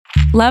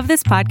Love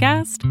this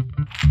podcast?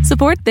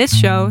 Support this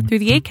show through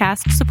the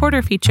Acast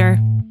supporter feature.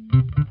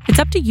 It's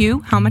up to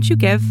you how much you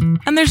give,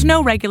 and there's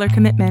no regular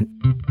commitment.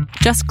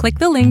 Just click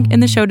the link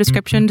in the show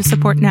description to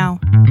support now.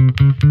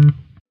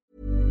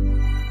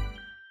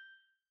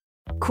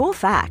 Cool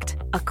fact,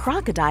 a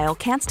crocodile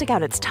can't stick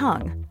out its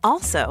tongue.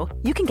 Also,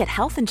 you can get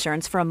health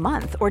insurance for a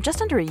month or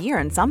just under a year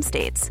in some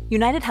states.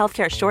 United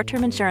Healthcare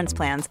short-term insurance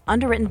plans,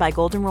 underwritten by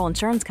Golden Rule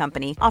Insurance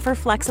Company, offer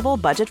flexible,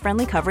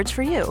 budget-friendly coverage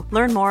for you.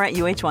 Learn more at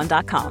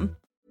uh1.com.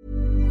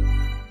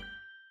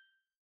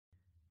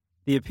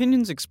 The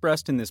opinions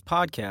expressed in this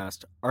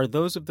podcast are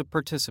those of the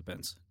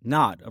participants,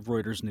 not of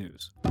Reuters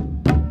News.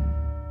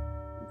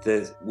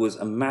 There was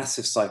a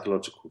massive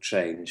psychological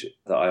change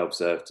that I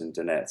observed in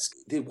Donetsk.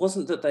 It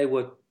wasn't that they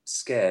were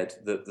scared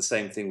that the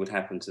same thing would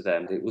happen to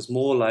them. It was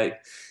more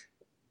like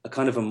a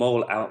kind of a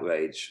moral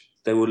outrage.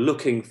 They were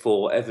looking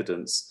for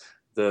evidence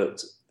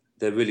that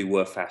there really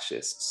were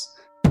fascists.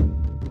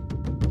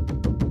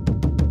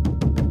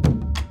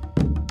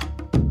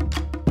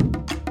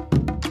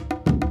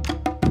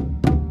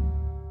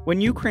 When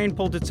Ukraine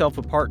pulled itself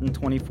apart in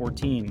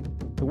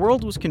 2014, the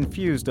world was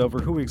confused over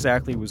who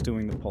exactly was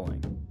doing the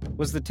pulling.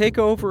 Was the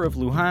takeover of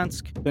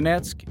Luhansk,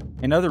 Donetsk,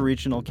 and other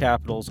regional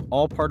capitals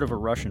all part of a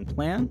Russian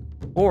plan,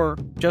 or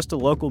just a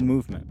local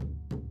movement?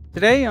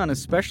 Today, on a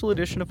special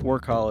edition of War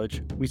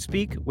College, we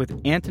speak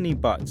with Antony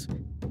Butz.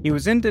 He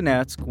was in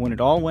Donetsk when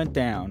it all went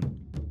down,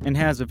 and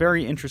has a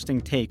very interesting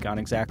take on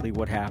exactly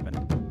what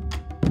happened.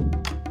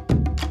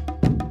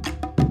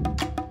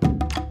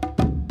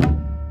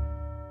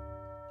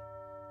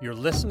 You're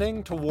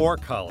listening to War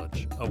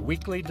College, a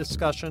weekly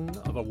discussion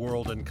of a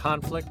world in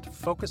conflict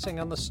focusing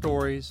on the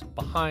stories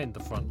behind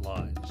the front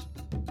lines.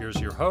 Here's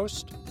your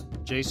host,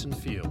 Jason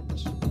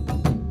Fields.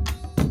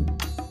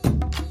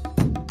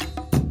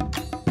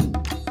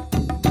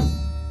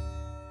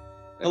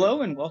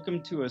 Hello and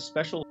welcome to a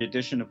special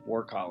edition of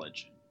War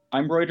College.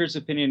 I'm Reuters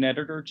opinion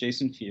editor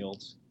Jason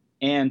Fields,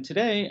 and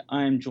today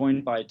I'm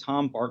joined by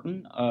Tom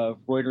Barton of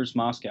Reuters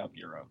Moscow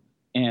Bureau.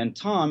 And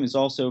Tom is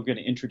also going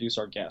to introduce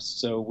our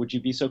guests, so would you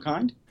be so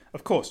kind?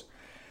 Of course.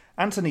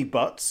 Antony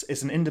Butz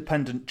is an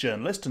independent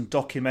journalist and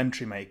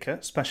documentary maker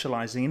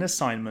specialising in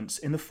assignments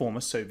in the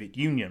former Soviet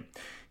Union.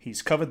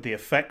 He's covered the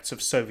effects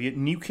of Soviet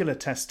nuclear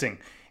testing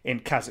in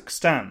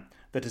Kazakhstan,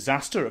 the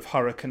disaster of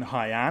Hurricane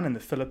Haiyan in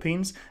the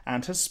Philippines,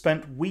 and has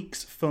spent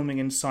weeks filming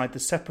inside the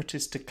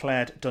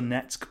separatist-declared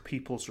Donetsk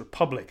People's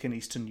Republic in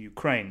eastern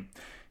Ukraine.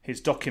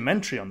 His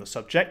documentary on the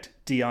subject,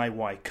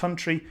 DIY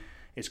Country,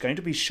 is going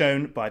to be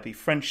shown by the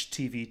French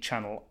TV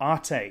channel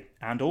Arte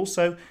and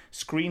also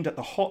screened at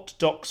the Hot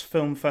Docs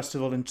Film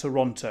Festival in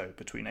Toronto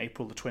between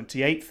April the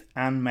 28th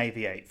and May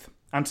the 8th.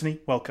 Antony,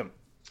 welcome.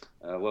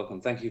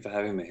 Welcome. Thank you for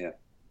having me here.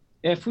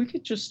 If we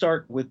could just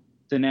start with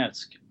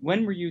Donetsk,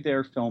 when were you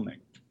there filming?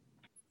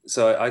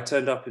 So I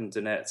turned up in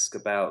Donetsk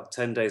about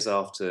 10 days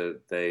after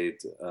they'd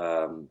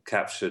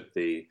captured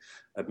the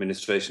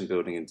administration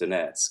building in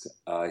Donetsk.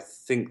 I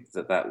think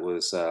that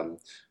was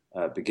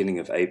beginning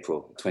of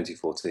April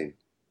 2014.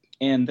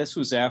 And this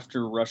was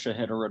after Russia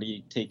had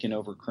already taken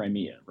over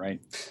Crimea,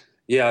 right?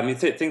 Yeah, I mean,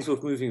 things were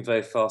moving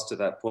very fast at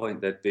that point.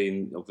 There'd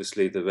been,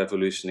 obviously, the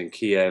revolution in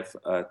Kiev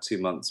 2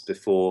 months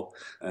before,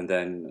 and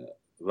then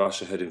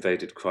Russia had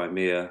invaded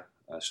Crimea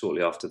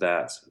shortly after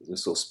that,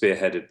 sort of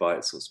spearheaded by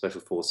its sort of special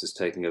forces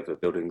taking over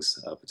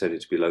buildings pretending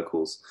to be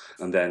locals.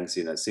 And then,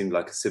 it seemed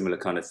like a similar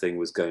kind of thing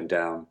was going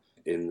down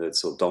in the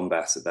sort of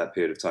Donbass at that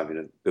period of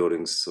time,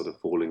 buildings sort of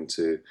falling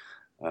to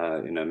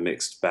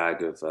mixed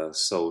bag of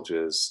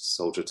soldier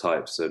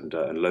types and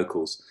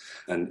locals.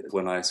 And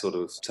when I sort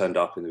of turned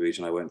up in the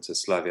region, I went to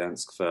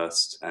Slavyansk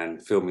first,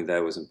 and filming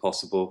there was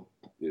impossible.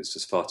 It was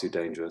just far too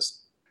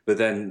dangerous. But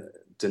then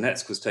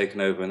Donetsk was taken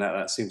over, and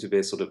that seemed to be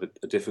a sort of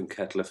a different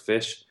kettle of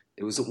fish.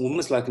 It was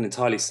almost like an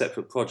entirely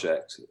separate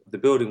project. The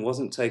building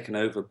wasn't taken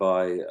over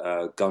by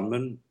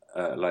gunmen,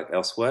 like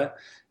elsewhere.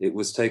 It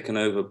was taken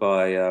over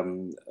by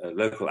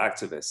local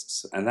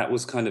activists. And that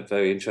was kind of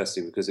very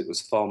interesting because it was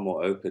far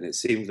more open. It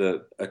seemed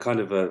that a kind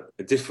of a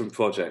different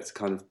project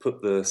kind of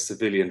put the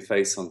civilian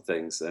face on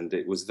things. And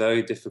it was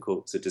very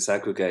difficult to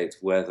disaggregate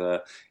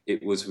whether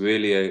it was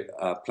really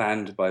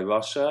planned by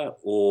Russia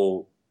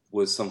or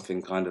was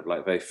something kind of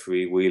like very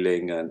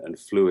freewheeling and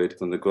fluid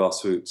from the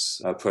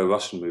grassroots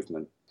pro-Russian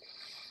movement.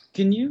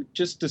 Can you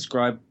just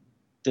describe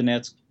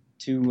Donetsk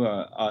to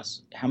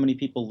us? How many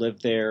people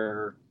live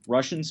there?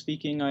 Russian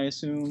speaking, I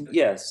assume?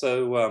 Yeah,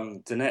 so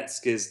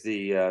Donetsk is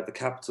the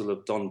capital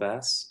of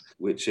Donbass,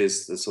 which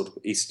is the sort of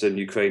eastern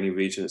Ukrainian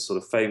region. It's sort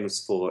of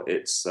famous for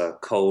its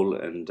coal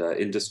and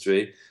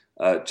industry.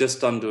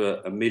 Just under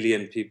a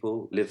million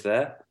people live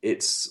there.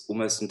 It's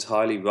almost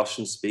entirely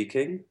Russian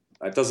speaking.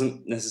 It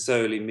doesn't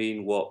necessarily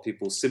mean what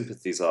people's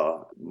sympathies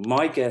are.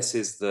 My guess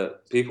is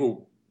that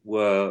people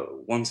were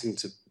wanting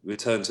to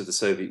return to the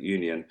Soviet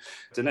Union.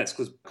 Donetsk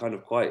was kind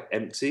of quite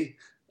empty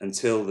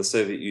until the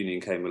Soviet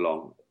Union came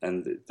along,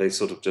 and they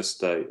sort of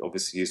just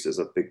obviously used it as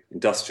a big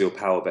industrial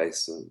power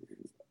base,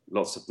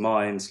 lots of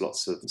mines,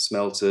 lots of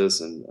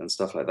smelters and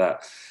stuff like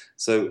that.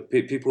 So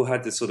people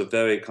had this sort of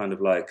very kind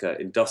of like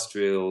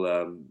industrial,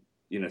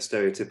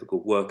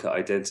 stereotypical worker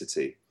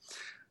identity.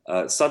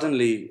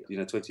 Suddenly,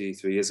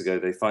 23 years ago,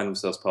 they find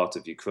themselves part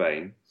of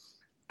Ukraine,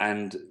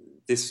 and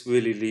this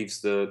really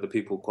leaves the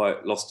people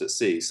quite lost at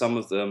sea. Some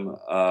of them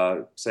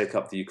take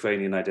up the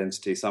Ukrainian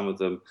identity, some of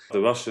them the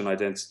Russian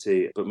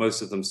identity, but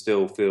most of them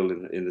still feel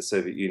in the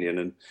Soviet Union.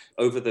 And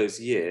over those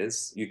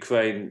years,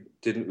 Ukraine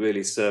didn't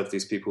really serve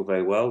these people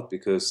very well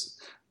because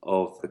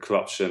of the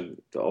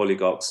corruption. The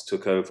oligarchs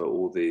took over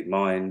all the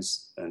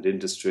mines and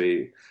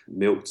industry,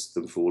 milked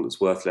them for all it's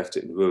worth, left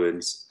it in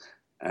ruins.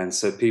 And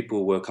so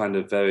people were kind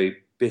of very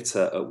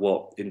bitter at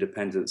what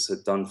independence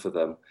had done for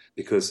them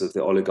because of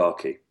the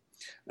oligarchy.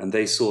 And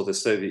they saw the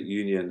Soviet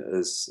Union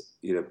as,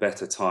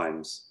 better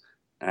times.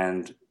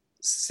 And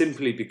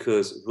simply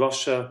because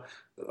Russia,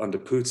 under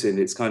Putin,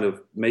 it's kind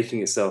of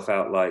making itself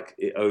out like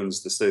it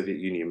owns the Soviet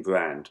Union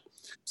brand.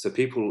 So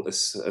people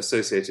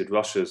associated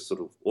Russia's sort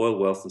of oil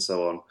wealth and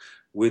so on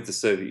with the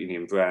Soviet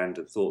Union brand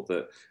and thought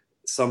that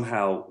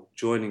somehow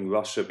joining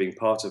Russia, being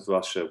part of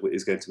Russia,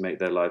 is going to make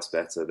their lives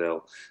better.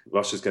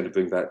 Russia's going to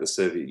bring back the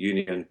Soviet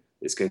Union.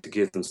 It's going to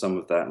give them some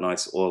of that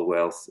nice oil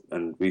wealth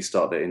and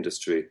restart their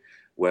industry.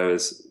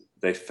 Whereas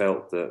they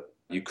felt that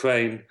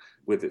Ukraine,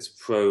 with its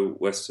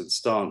pro-Western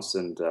stance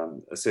and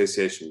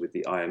association with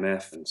the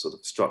IMF and sort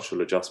of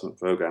structural adjustment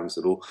programs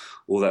and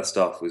all that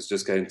stuff, was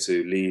just going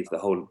to leave the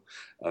whole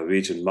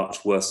region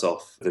much worse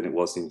off than it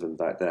was even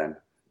back then.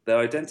 Their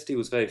identity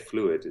was very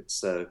fluid.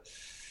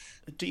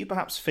 Do you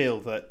perhaps feel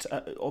that,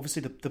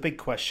 obviously the big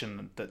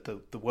question that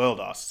the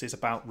world asks is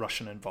about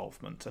Russian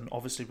involvement, and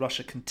obviously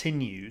Russia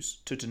continues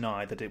to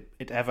deny that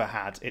it ever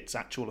had its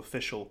actual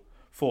official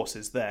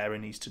forces there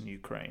in eastern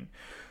Ukraine.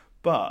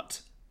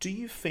 But do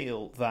you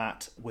feel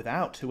that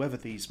without whoever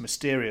these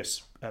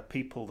mysterious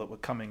people that were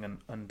coming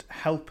and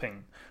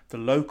helping the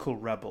local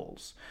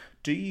rebels,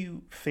 do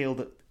you feel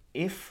that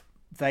if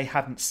they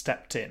hadn't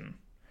stepped in,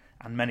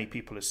 and many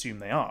people assume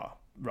they were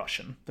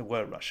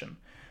Russian,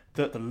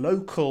 that the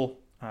local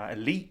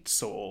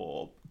elites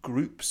or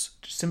groups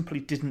simply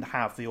didn't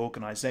have the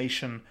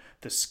organisation,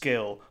 the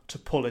skill to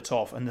pull it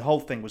off, and the whole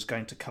thing was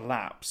going to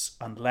collapse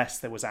unless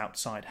there was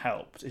outside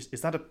help?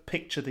 Is that a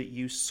picture that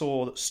you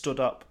saw that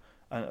stood up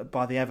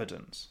by the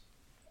evidence?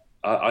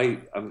 I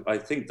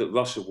think that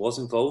Russia was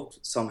involved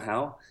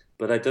somehow,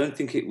 but I don't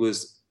think it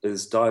was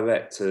as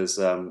direct as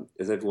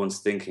everyone's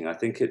thinking. I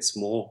think it's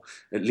more,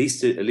 at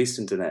least in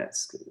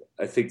Donetsk,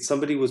 I think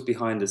somebody was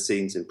behind the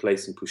scenes in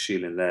placing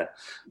Pushilin there,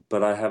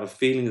 but I have a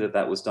feeling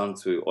that was done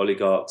through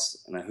oligarchs.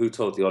 And who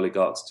told the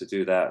oligarchs to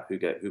do that?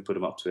 Who put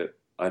them up to it?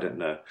 I don't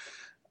know.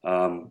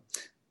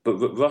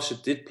 But Russia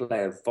did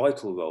play a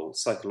vital role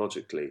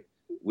psychologically,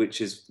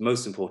 which is the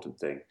most important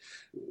thing.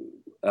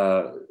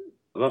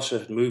 Russia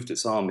had moved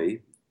its army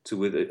to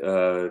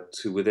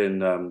within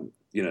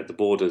the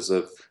borders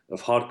of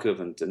Kharkiv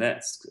and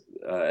Donetsk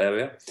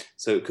area,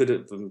 so it could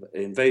have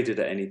invaded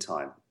at any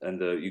time, and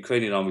the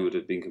Ukrainian army would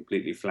have been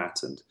completely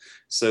flattened.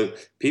 So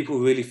people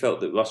really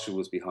felt that Russia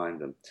was behind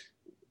them.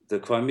 The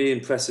Crimean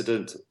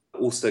precedent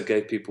also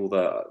gave people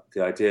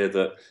the idea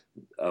that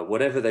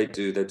whatever they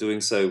do, they're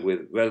doing so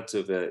with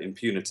relative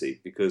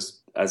impunity,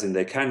 because, as in,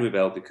 they can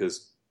rebel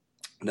because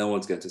no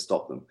one's going to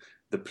stop them.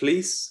 The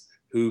police,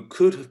 who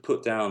could have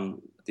put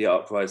down the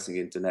uprising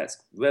in Donetsk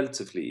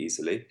relatively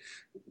easily,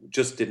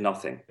 just did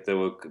nothing. There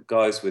were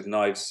guys with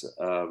knives,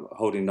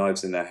 holding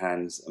knives in their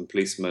hands, and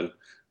policemen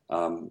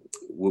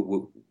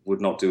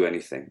would not do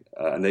anything.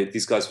 And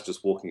these guys were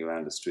just walking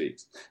around the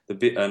streets.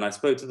 And I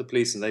spoke to the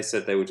police, and they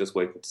said they were just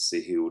waiting to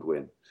see who would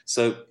win.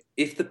 So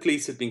if the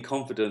police had been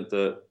confident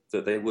that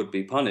they would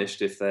be punished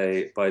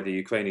by the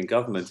Ukrainian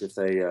government if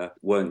they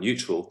weren't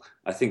neutral,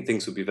 I think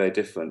things would be very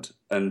different.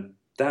 And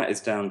that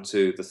is down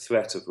to the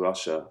threat of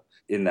Russia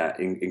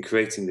in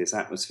creating this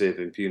atmosphere of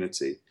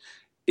impunity.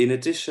 In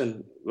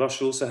addition,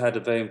 Russia also had a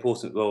very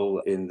important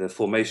role in the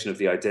formation of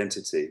the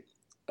identity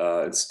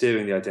and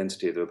steering the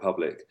identity of the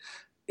republic.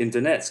 In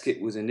Donetsk,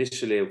 it was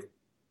initially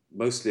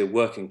mostly a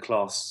working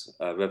class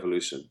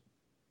revolution.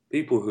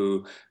 People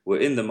who were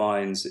in the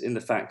mines, in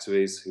the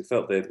factories, who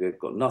felt they'd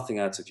got nothing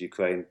out of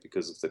Ukraine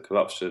because of the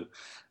corruption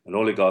and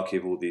oligarchy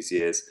of all these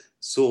years,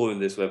 saw in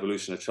this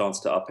revolution a chance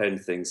to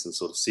upend things and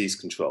sort of seize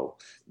control.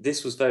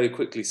 This was very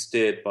quickly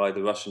steered by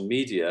the Russian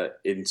media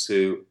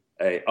into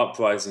an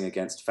uprising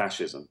against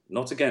fascism,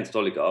 not against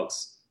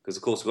oligarchs, because,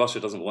 of course, Russia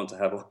doesn't want to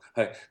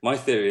have my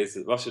theory is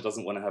that Russia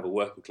doesn't want to have a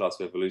working class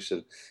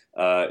revolution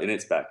in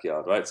its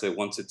backyard, right? So it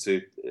wanted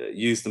to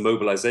use the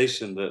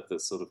mobilization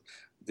that sort of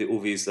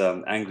all these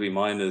angry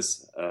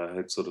miners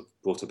had sort of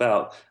brought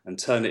about, and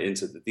turn it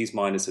into that these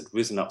miners had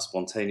risen up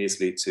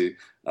spontaneously to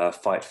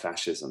fight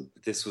fascism.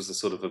 This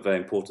was a very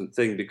important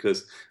thing,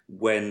 because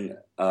when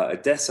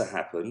Odessa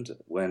happened,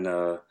 when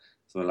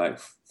something like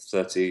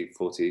 30,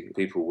 40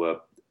 people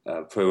were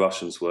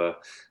pro-Russians were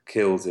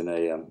killed in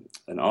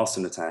an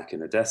arson attack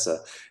in Odessa,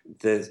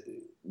 there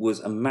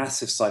was a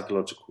massive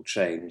psychological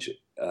change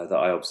that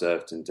I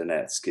observed in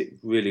Donetsk. It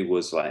really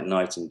was like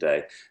night and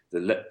day.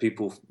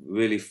 People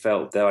really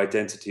felt their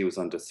identity was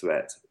under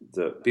threat.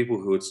 The people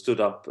who had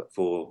stood up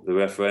for the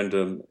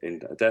referendum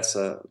in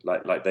Odessa,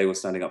 like they were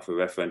standing up for a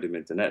referendum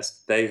in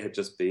Donetsk, they had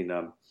just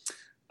been...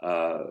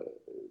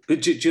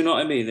 but do you know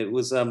what I mean? It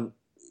wasn't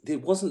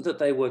that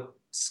they were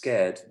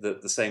scared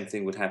that the same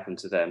thing would happen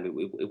to them.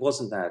 It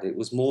wasn't that. It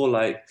was more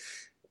like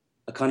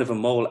a kind of a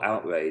moral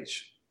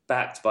outrage,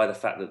 backed by the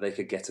fact that they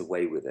could get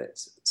away with it.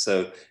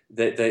 So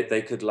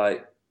they could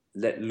like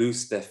let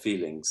loose their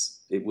feelings.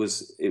 It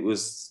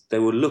was they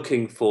were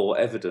looking for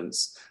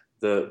evidence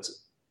that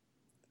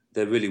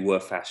there really were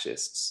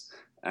fascists.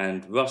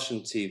 And Russian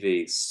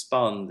TV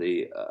spun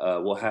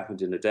what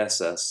happened in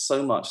Odessa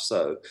so much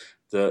so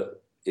that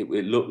it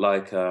looked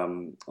like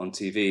on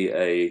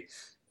TV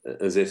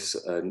as if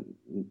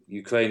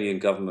Ukrainian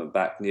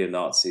government-backed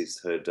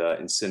neo-Nazis had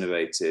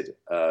incinerated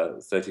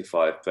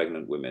 35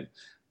 pregnant women.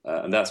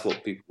 And that's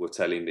what people were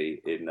telling me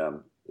in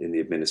the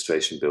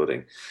administration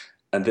building.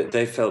 And that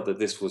they felt that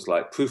this was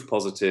like proof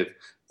positive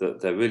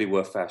that there really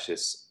were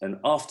fascists. And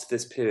after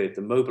this period,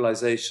 the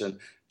mobilization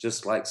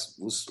just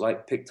was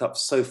picked up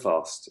so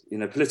fast. You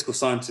know, political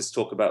scientists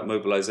talk about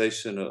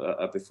mobilization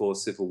before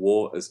civil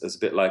war as a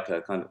bit like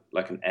a kind of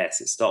like an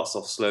S. It starts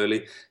off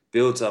slowly,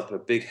 builds up a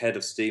big head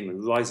of steam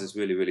and rises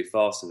really, really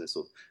fast, and it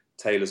sort of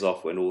tailors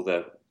off when all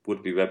the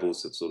would-be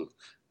rebels have sort of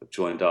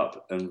joined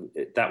up. And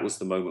that was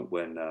the moment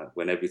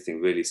when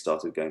everything really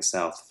started going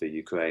south for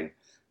Ukraine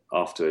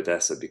after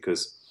Odessa,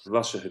 because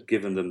Russia had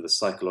given them the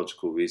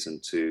psychological reason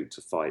to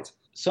fight.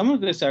 Some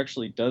of this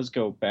actually does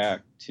go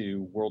back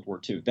to World War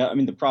II.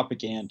 The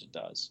propaganda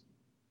does.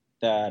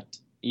 That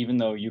even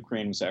though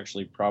Ukraine was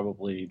actually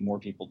probably more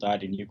people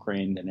died in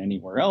Ukraine than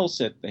anywhere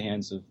else at the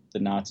hands of the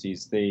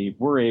Nazis, they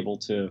were able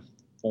to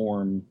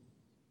form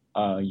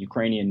a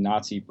Ukrainian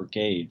Nazi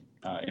brigade,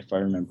 if I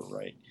remember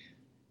right.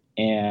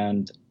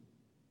 And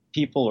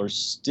people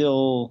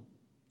still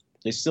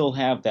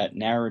have that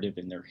narrative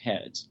in their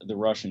heads. The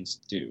Russians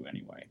do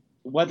anyway.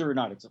 Whether or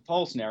not it's a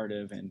false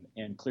narrative,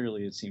 and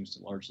clearly it seems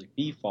to largely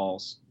be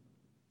false,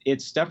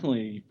 it's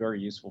definitely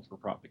very useful for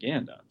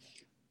propaganda.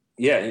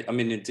 Yeah, I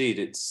mean,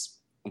 indeed,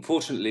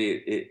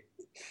 unfortunately,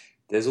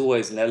 there's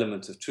always an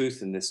element of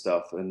truth in this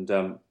stuff. And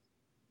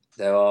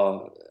there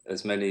are,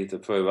 as many of the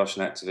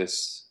pro-Russian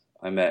activists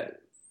I met,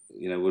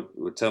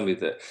 would tell me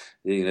that,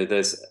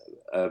 there's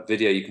a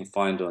video you can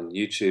find on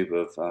YouTube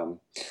of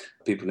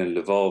people in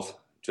Lvov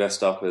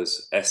dressed up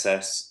as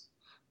SS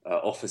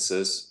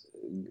officers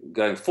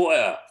going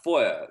fire,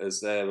 fire,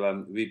 as they're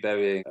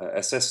reburying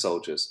SS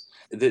soldiers.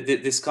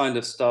 This kind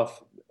of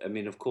stuff, I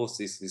mean, of course,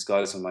 these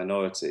guys are a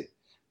minority,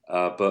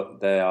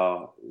 but they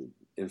are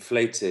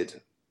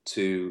inflated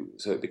so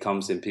it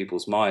becomes in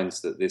people's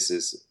minds that this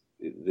is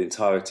the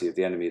entirety of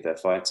the enemy they're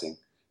fighting.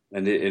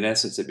 And in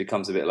essence, it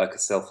becomes a bit like a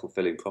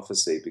self-fulfilling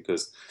prophecy,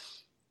 because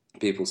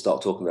people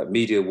start talking about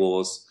media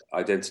wars,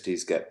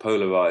 identities get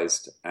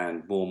polarized,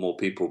 and more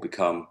people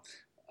become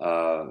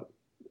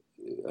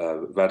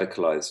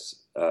radicalized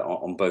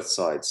on both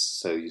sides.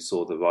 So you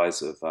saw the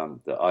rise of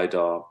the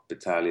Aidar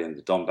battalion,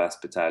 the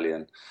Donbass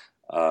battalion,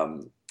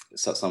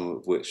 some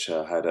of which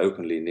had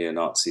openly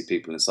neo-Nazi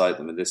people inside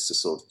them. And this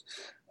just sort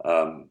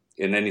of,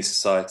 in any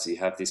society, you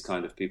have these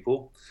kind of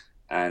people,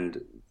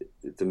 and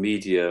the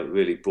media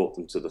really brought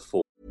them to the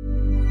fore.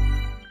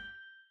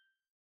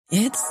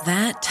 It's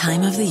that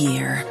time of the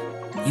year.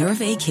 Your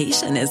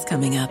vacation is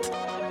coming up.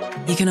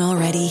 You can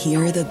already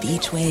hear the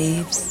beach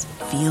waves,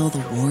 feel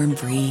the warm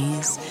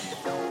breeze,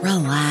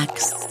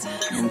 relax,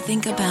 and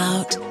think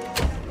about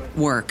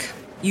work.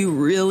 You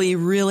really,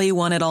 really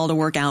want it all to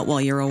work out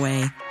while you're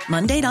away.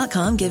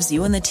 Monday.com gives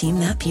you and the team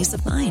that peace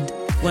of mind.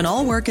 When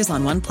all work is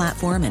on one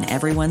platform and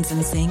everyone's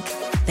in sync,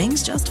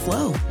 things just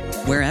flow.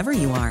 Wherever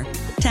you are,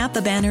 tap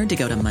the banner to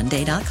go to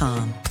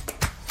Monday.com.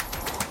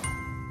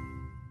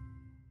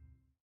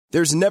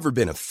 There's never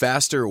been a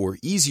faster or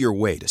easier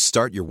way to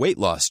start your weight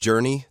loss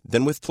journey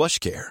than with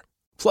PlushCare.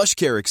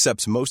 PlushCare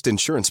accepts most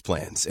insurance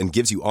plans and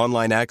gives you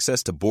online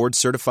access to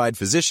board-certified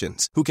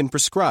physicians who can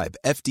prescribe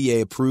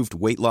FDA-approved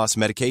weight loss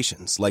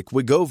medications like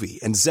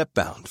Wegovy and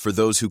Zepbound for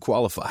those who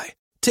qualify.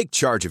 Take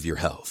charge of your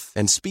health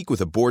and speak with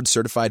a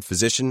board-certified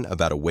physician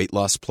about a weight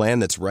loss plan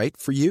that's right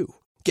for you.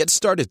 Get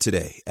started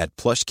today at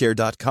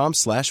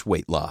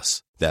plushcare.com/weight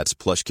loss. That's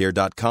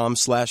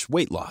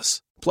plushcare.com/weight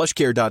loss.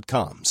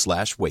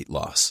 plushcare.com/weight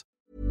loss.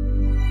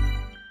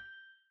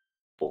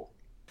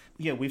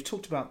 Yeah, we've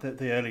talked about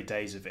the early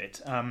days of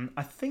it.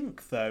 I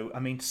think, though,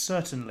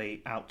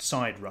 certainly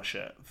outside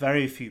Russia,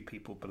 very few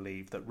people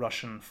believe that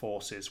Russian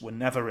forces were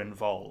never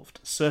involved,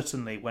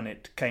 certainly when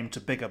it came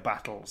to bigger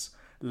battles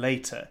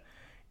later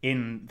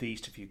in the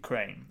east of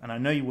Ukraine. And I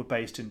know you were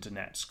based in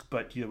Donetsk,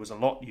 but there was a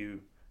lot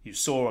you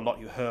saw, a lot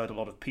you heard, a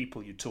lot of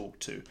people you talked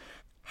to.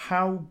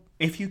 How,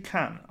 if you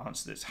can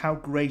answer this, how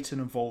great an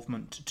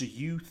involvement do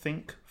you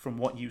think, from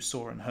what you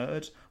saw and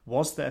heard,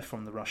 was there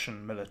from the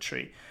Russian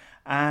military?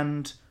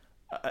 And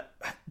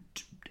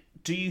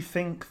do you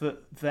think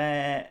that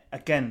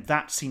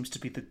that seems to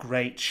be the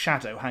great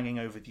shadow hanging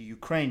over the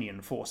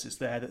Ukrainian forces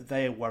there, that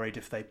they are worried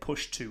if they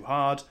push too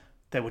hard,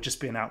 there would just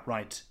be an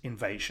outright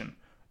invasion?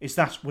 Was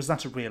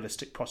that a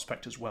realistic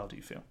prospect as well, do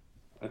you feel?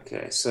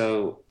 Okay,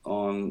 so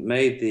on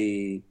May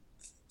the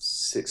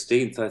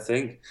 16th, I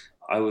think,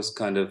 I was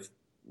kind of,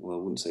 well, I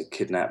wouldn't say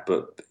kidnapped,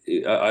 but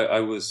I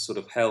was sort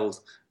of held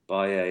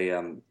by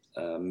a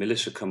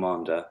militia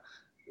commander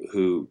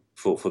who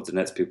fought for the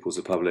Donetsk People's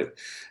Republic.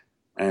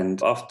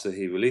 And after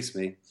he released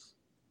me,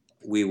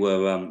 we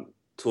were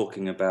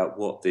talking about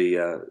what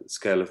the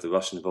scale of the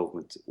Russian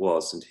involvement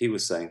was. And he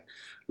was saying,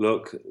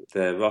 look,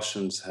 the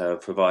Russians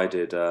have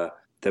provided,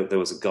 there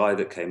was a guy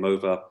that came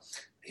over.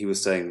 He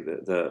was saying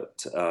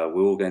that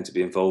we're all going to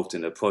be involved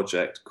in a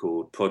project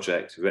called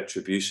Project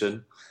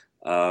Retribution,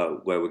 where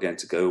we're going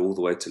to go all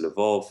the way to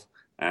Lvov.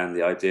 And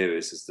the idea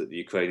is that the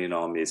Ukrainian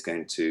army is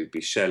going to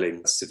be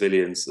shelling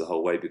civilians the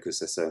whole way because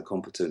they're so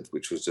incompetent,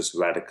 which will just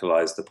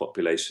radicalize the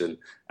population,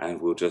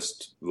 and we'll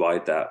just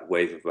ride that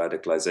wave of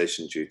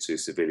radicalization due to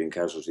civilian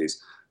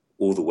casualties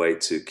all the way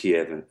to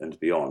Kiev and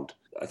beyond.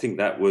 I think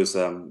that was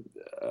a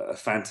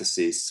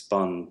fantasy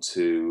spun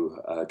to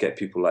get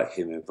people like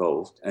him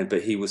involved.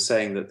 But he was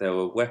saying that there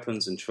were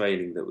weapons and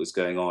training that was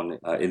going on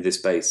in this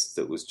base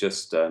that was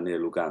just near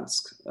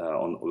Lugansk,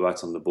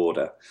 right on the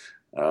border.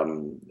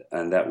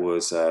 And that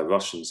was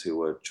Russians who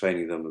were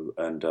training them,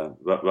 and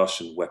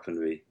Russian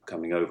weaponry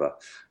coming over.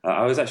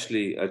 I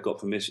got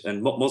permission,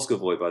 and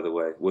Moscovoy, by the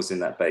way, was in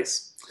that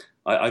base.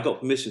 I got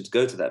permission to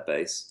go to that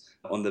base.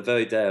 On the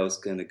very day I was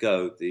going to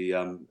go,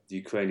 the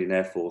Ukrainian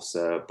Air Force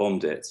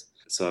bombed it.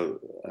 So,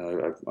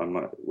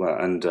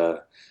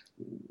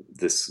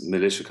 this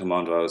militia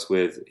commander I was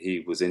with,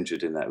 he was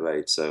injured in that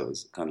raid, so I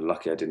was kind of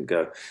lucky I didn't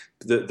go.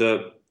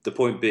 The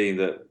point being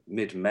that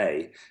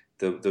mid-May,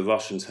 the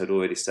Russians had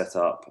already set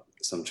up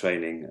some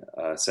training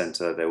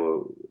center.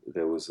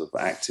 There was an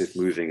active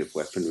moving of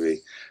weaponry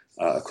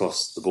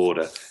across the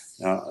border.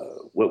 Now,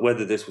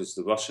 whether this was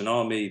the Russian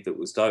army that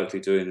was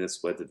directly doing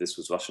this, whether this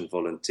was Russian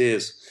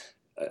volunteers,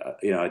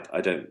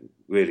 I don't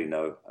really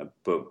know.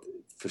 But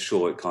for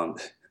sure, it can't.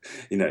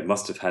 It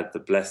must have had the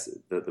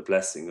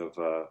blessing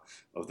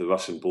of the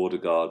Russian border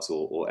guards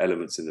or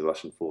elements in the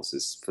Russian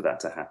forces for that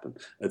to happen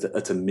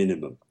at a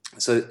minimum.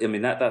 So, I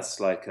mean, that's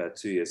like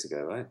 2 years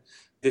ago, right?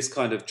 This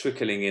kind of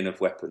trickling in of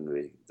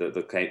weaponry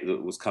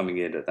that was coming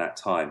in at that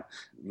time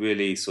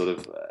really sort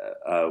of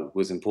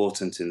was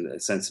important in the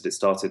sense that it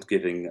started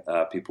giving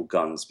people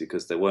guns,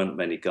 because there weren't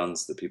many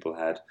guns that people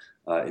had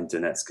in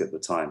Donetsk at the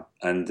time.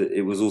 And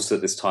it was also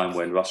at this time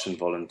when Russian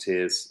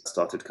volunteers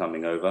started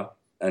coming over.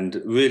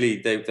 And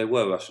really, they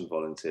were Russian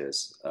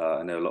volunteers.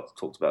 I know a lot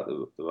talked about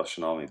the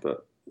Russian army,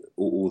 but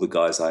all the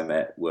guys I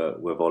met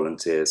were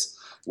volunteers.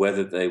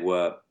 Whether they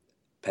were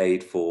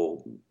paid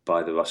for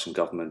by the Russian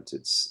government,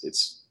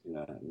 it's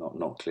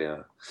not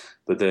clear.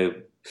 But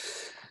the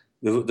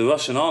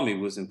Russian army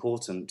was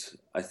important,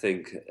 I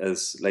think,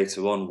 as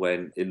later on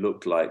when it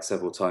looked like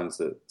several times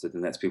that the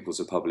Donetsk People's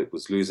Republic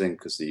was losing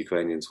because the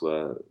Ukrainians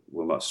were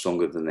much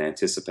stronger than they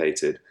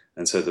anticipated.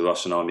 And so the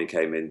Russian army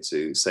came in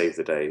to save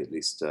the day at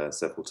least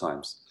several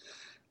times.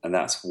 And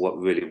that's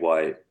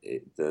why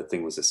the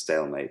thing was a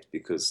stalemate,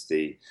 because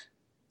the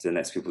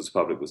Donetsk People's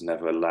Republic was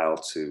never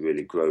allowed to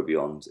really grow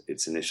beyond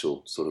its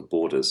initial sort of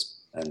borders.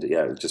 And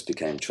it just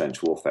became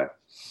trench warfare.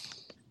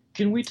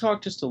 Can we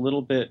talk just a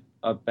little bit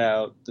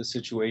about the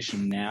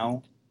situation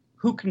now?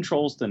 Who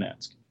controls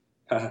Donetsk?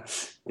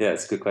 Yeah,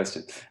 it's a good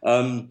question.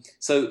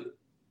 So,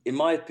 in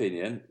my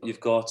opinion, you've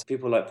got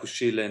people like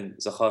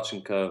Pushilin,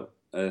 Zakharchenko,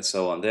 and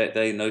so on.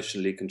 They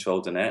notionally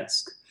control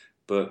Donetsk,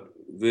 but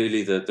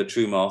really the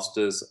true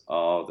masters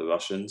are the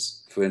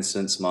Russians. For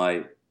instance,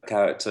 my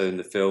character in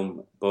the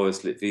film,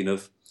 Boris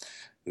Litvinov,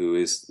 who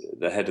is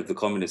the head of the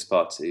Communist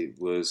Party,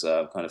 was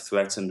kind of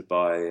threatened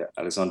by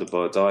Alexander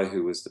Borodai,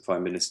 who was the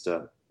Prime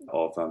Minister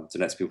of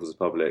Donetsk People's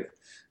Republic.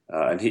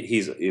 And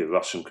he's a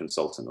Russian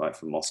consultant, right,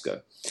 from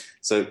Moscow.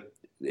 So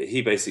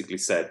he basically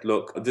said,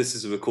 look, this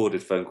is a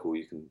recorded phone call.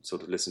 You can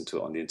sort of listen to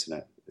it on the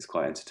internet. It's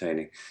quite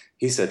entertaining.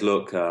 He said,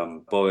 look,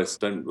 Boris,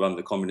 don't run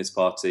the Communist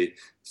Party.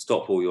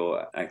 Stop all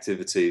your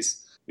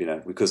activities,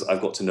 because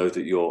I've got to know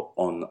that you're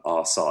on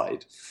our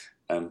side.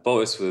 And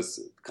Boris was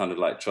kind of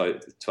like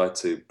tried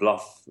to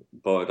bluff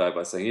Borodai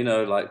by saying,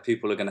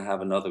 people are going to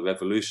have another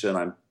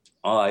revolution.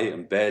 I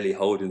am barely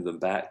holding them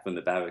back from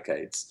the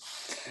barricades.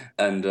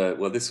 And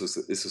this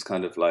was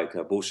kind of like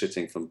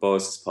bullshitting from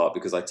Boris's part,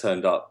 because I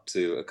turned up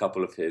to a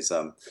couple of his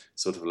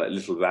sort of like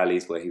little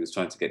rallies where he was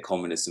trying to get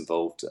communists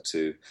involved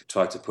to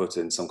try to put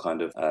in some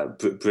kind of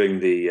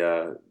bring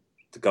the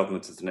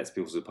government of the Donetsk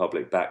People's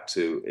Republic back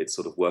to its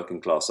sort of working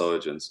class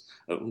origins.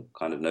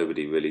 Kind of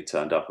nobody really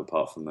turned up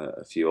apart from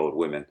a few old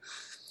women.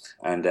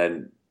 And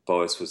then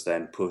Boris was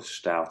then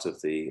pushed out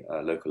of the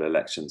local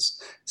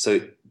elections. So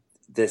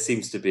there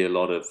seems to be a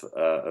lot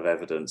of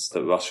evidence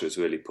that Russia is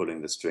really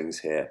pulling the strings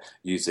here,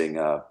 using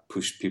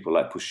people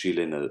like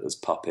Pushilin as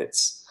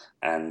puppets.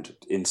 And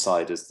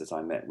insiders that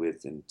I met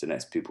with in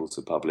Donetsk People's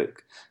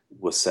Republic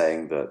were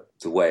saying that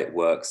the way it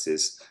works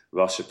is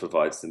Russia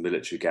provides the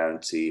military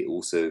guarantee.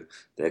 Also,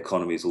 the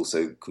economy is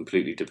also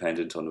completely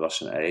dependent on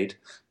Russian aid.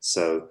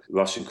 So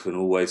Russia can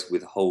always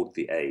withhold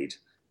the aid.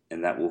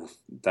 And that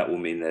will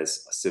mean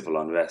there's civil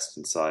unrest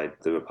inside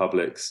the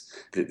republics.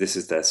 This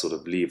is their sort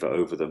of lever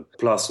over them.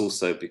 Plus,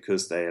 also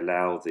because they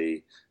allow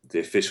the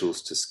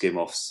officials to skim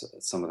off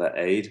some of that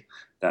aid,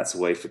 that's a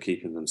way for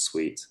keeping them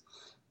sweet.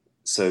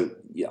 So,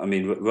 yeah, I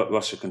mean,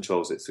 Russia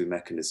controls it through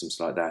mechanisms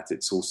like that.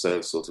 It's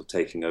also sort of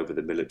taking over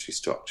the military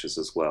structures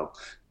as well.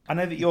 I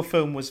know that your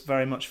film was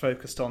very much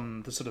focused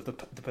on the sort of the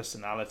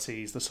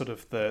personalities, the sort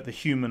of the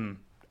human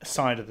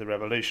side of the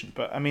revolution.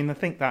 But I mean, I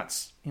think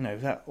that's,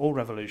 that all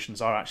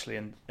revolutions are actually,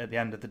 at the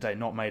end of the day,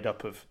 not made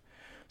up of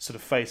sort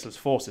of faceless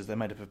forces. They're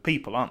made up of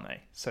people, aren't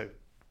they? So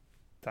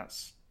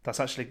that's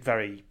actually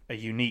a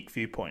unique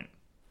viewpoint.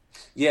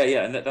 Yeah,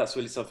 and that's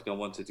really something I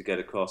wanted to get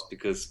across,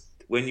 because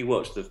when you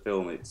watch the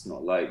film, it's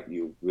not like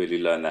you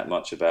really learn that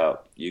much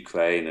about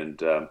Ukraine and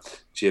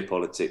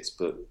geopolitics,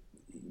 but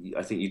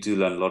I think you do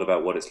learn a lot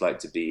about what it's like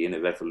to be in a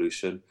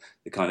revolution,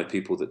 the kind of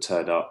people that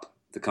turn up,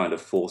 the kind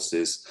of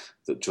forces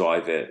that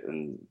drive it,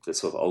 and the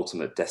sort of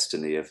ultimate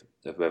destiny of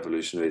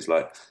revolutionaries.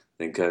 Like,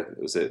 I think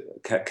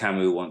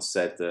Camus once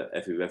said that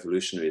every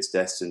revolutionary is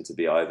destined to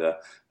be either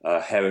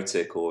a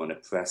heretic or an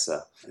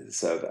oppressor.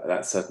 So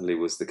that certainly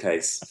was the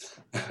case.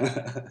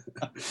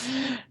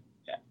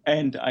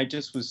 And I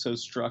just was so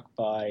struck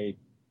by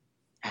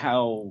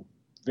how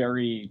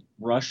very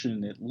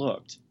Russian it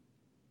looked.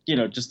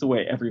 Just the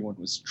way everyone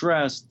was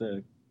dressed,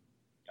 the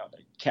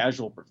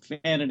casual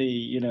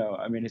profanity,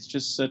 I mean, it's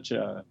just such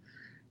a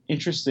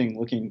interesting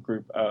looking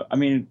group. I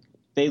mean,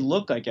 they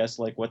look, I guess,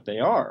 like what they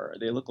are.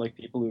 They look like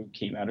people who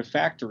came out of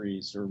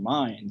factories or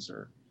mines,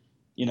 or,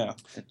 I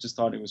just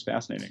thought it was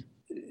fascinating.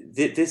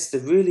 There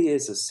really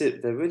is a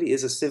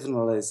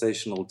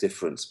civilizational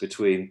difference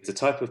between the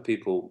type of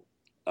people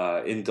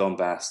in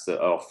Donbass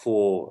that are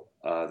for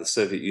the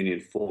Soviet Union,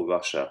 for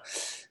Russia,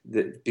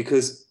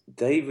 because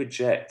they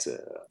reject,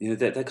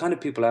 they're kind of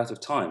people out of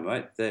time,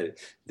 right? They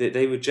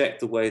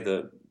reject the way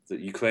that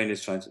Ukraine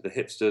is trying to, the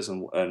hipsters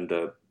in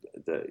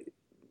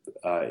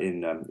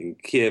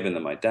Kiev and the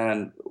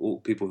Maidan, all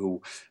people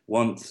who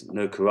want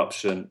no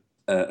corruption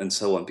and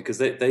so on,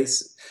 because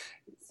it's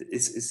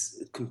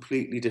a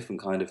completely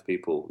different kind of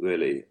people,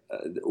 really.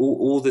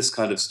 All this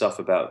kind of stuff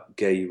about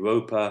gay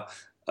Europa.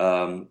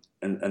 And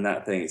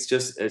that thing, it's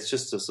just a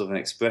sort of an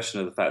expression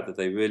of the fact that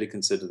they really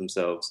consider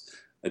themselves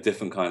a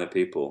different kind of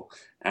people.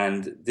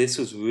 And this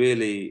was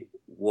really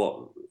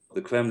what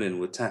the Kremlin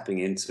were tapping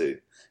into,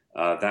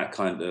 that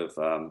kind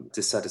of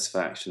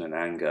dissatisfaction and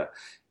anger.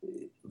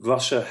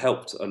 Russia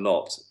helped a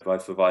lot by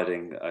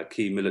providing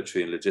key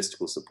military and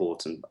logistical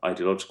support and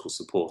ideological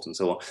support and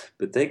so on.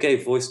 But they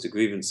gave voice to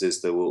grievances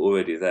that were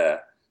already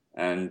there.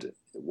 And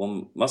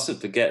one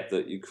mustn't forget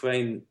that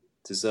Ukraine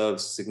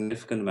deserves a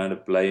significant amount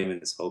of blame in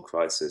this whole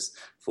crisis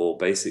for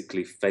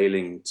basically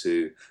failing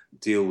to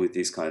deal with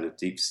these kind of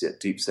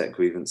deep-set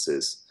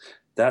grievances.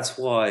 That's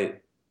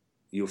why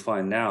you'll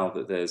find now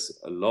that there's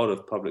a lot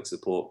of public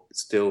support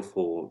still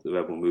for the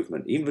rebel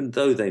movement, even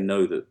though they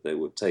know that they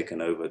were taken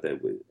over,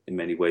 in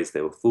many ways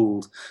they were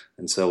fooled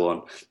and so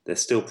on. They're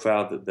still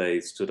proud that they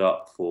stood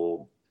up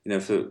for,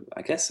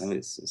 I guess,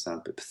 it sounds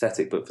a bit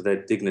pathetic, but for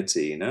their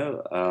dignity,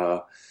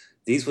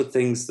 These were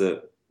things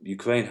that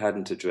Ukraine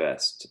hadn't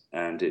addressed,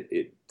 and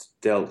it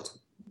dealt,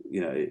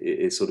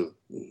 it sort of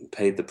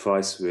paid the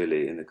price,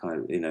 really, in the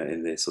kind of,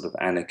 in the sort of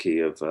anarchy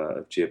of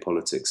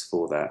geopolitics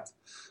for that.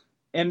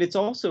 And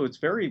it's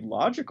very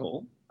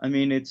logical. I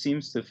mean, it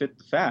seems to fit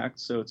the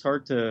facts, so it's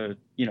hard to,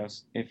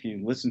 if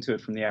you listen to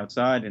it from the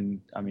outside, and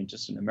I mean,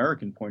 just an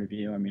American point of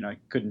view, I mean, I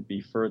couldn't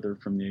be further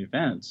from the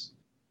events.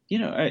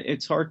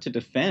 It's hard to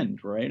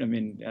defend, right? I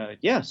mean,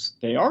 yes,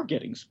 they are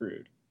getting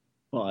screwed,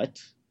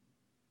 but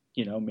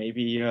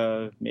maybe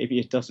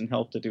it doesn't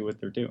help to do what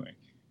they're doing.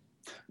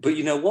 But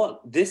you know what?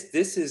 This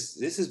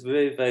is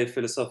very, very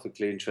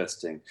philosophically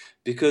interesting,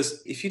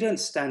 because if you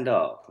don't stand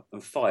up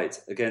and fight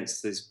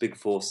against these big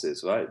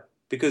forces, right?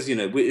 Because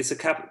it's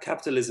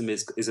capitalism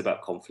is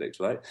about conflict,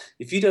 right?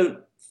 If you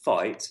don't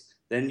fight,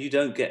 then you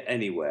don't get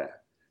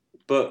anywhere.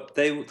 But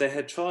they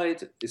had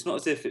tried. It's not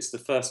as if it's the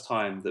first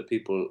time that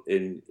people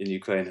in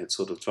Ukraine had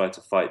sort of tried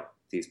to fight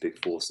these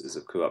big forces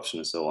of corruption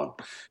and so on.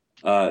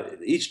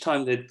 Each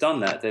time they'd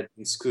done that, they'd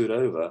been screwed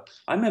over.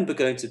 I remember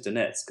going to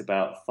Donetsk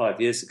about 5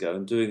 years ago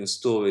and doing a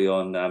story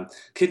on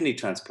kidney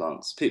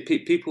transplants.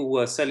 People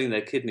were selling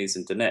their kidneys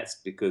in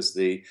Donetsk because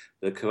the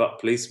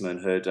corrupt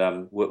policemen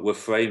were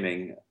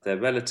framing their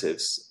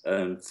relatives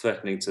and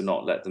threatening to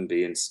not let them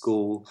be in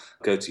school,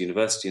 go to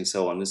university and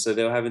so on. And so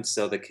they were having to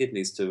sell their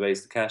kidneys to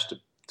raise the cash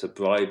to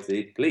bribe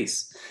the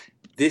police.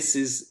 This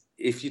is,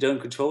 if you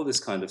don't control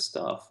this kind of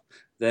stuff,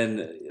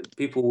 then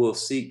people will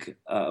seek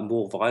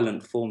more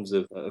violent forms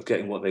of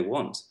getting what they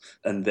want,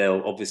 and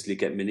they'll obviously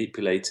get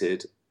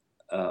manipulated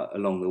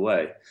along the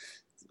way.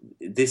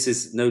 This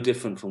is no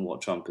different from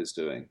what Trump is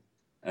doing.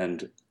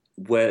 And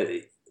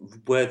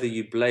whether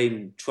you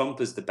blame Trump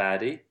as the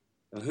baddie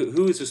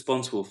Who is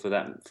responsible for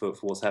that, for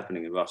what's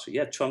happening in Russia?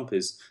 Yeah,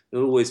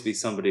 there'll always be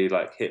somebody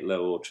like Hitler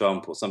or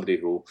Trump or somebody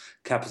who will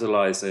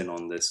capitalize in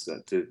on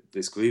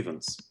this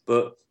grievance.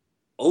 But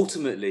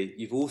ultimately,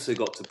 you've also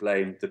got to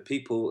blame the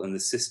people and the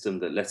system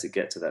that let it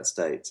get to that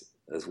state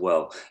as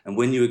well. And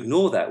when you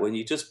ignore that, when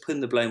you just pin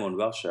the blame on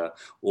Russia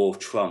or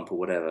Trump or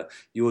whatever,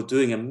 you're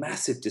doing a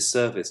massive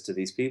disservice to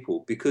these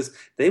people, because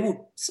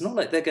it's not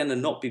like they're going to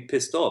not be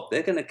pissed off.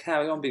 They're going to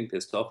carry on being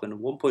pissed off, and at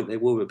one point they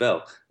will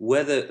rebel.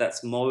 Whether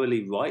that's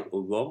morally right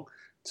or wrong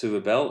to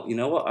rebel, you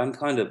know what? I'm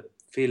kind of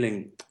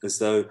feeling as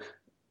though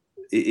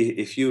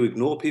if you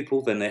ignore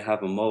people, then they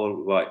have a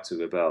moral right to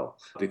rebel,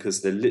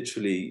 because they're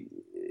literally,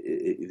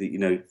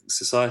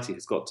 society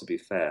has got to be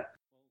fair.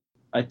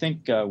 I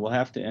think we'll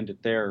have to end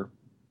it there,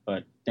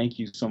 but thank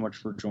you so much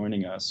for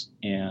joining us,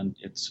 and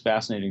it's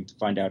fascinating to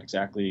find out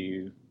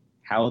exactly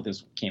how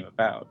this came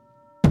about.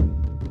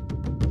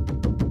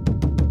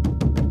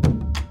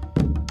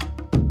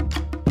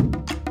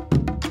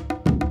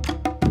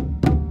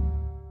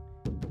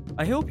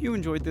 I hope you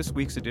enjoyed this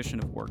week's edition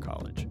of War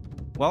College.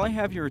 While I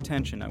have your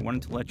attention, I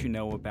wanted to let you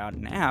know about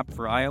an app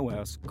for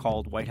iOS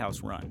called White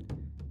House Run.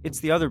 It's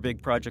the other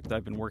big project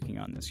I've been working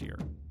on this year.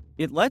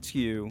 It lets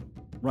you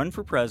run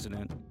for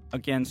president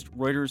against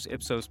Reuters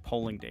Ipsos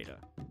polling data.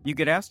 You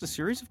get asked a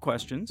series of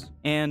questions,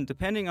 and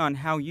depending on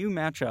how you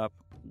match up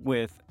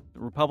with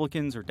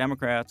Republicans or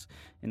Democrats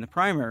in the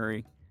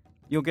primary,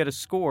 you'll get a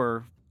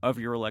score of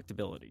your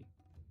electability.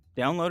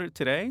 Download it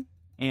today,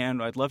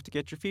 and I'd love to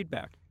get your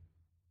feedback.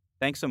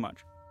 Thanks so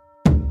much.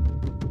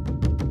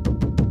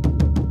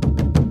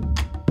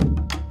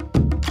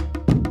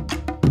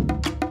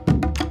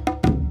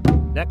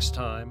 Next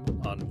time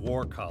on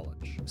War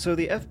College. So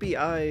the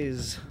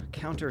FBI's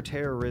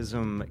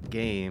counterterrorism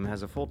game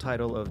has a full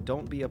title of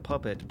Don't Be a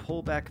Puppet,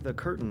 Pull Back the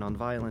Curtain on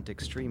Violent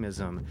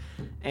Extremism.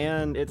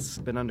 And it's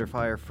been under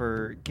fire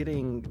for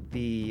getting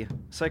the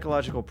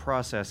psychological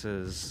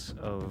processes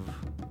of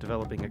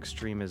developing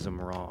extremism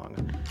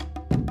wrong.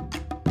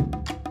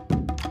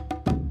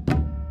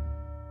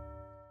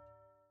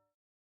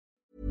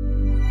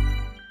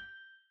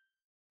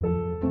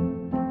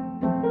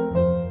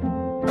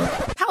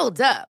 Hold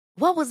up.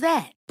 What was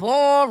that?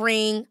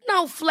 Boring.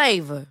 No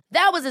flavor.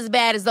 That was as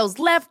bad as those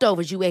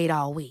leftovers you ate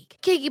all week.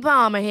 Keke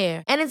Palmer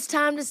here, and it's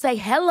time to say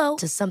hello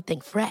to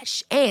something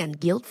fresh and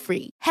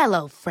guilt-free.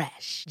 Hello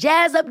Fresh.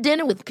 Jazz up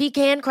dinner with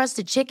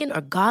pecan-crusted chicken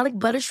or garlic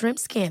butter shrimp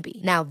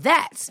scampi. Now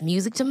that's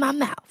music to my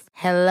mouth.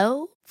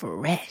 Hello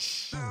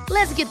Fresh.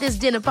 Let's get this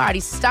dinner party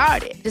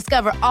started.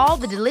 Discover all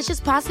the delicious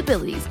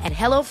possibilities at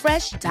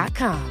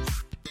HelloFresh.com.